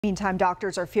Meantime,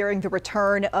 doctors are fearing the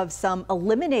return of some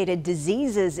eliminated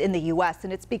diseases in the U.S.,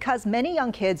 and it's because many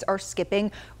young kids are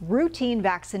skipping routine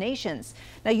vaccinations.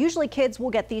 Now, usually kids will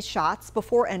get these shots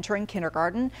before entering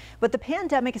kindergarten, but the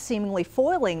pandemic is seemingly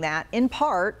foiling that. In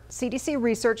part, CDC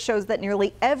research shows that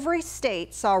nearly every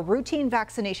state saw routine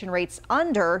vaccination rates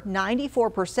under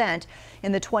 94%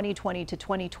 in the 2020 to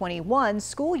 2021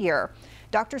 school year.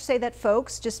 Doctors say that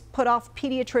folks just put off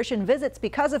pediatrician visits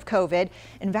because of COVID,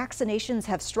 and vaccinations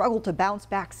have struggled to bounce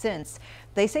back since.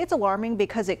 They say it's alarming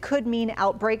because it could mean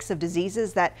outbreaks of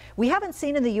diseases that we haven't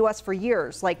seen in the U.S. for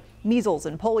years, like measles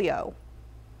and polio.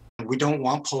 We don't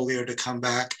want polio to come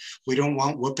back. We don't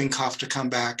want whooping cough to come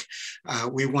back.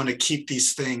 We want to keep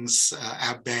these things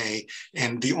at bay.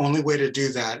 And the only way to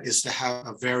do that is to have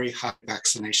a very high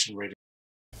vaccination rate.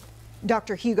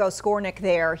 Dr. Hugo Skornick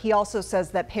there. He also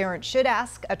says that parents should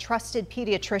ask a trusted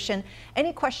pediatrician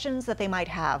any questions that they might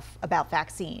have about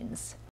vaccines.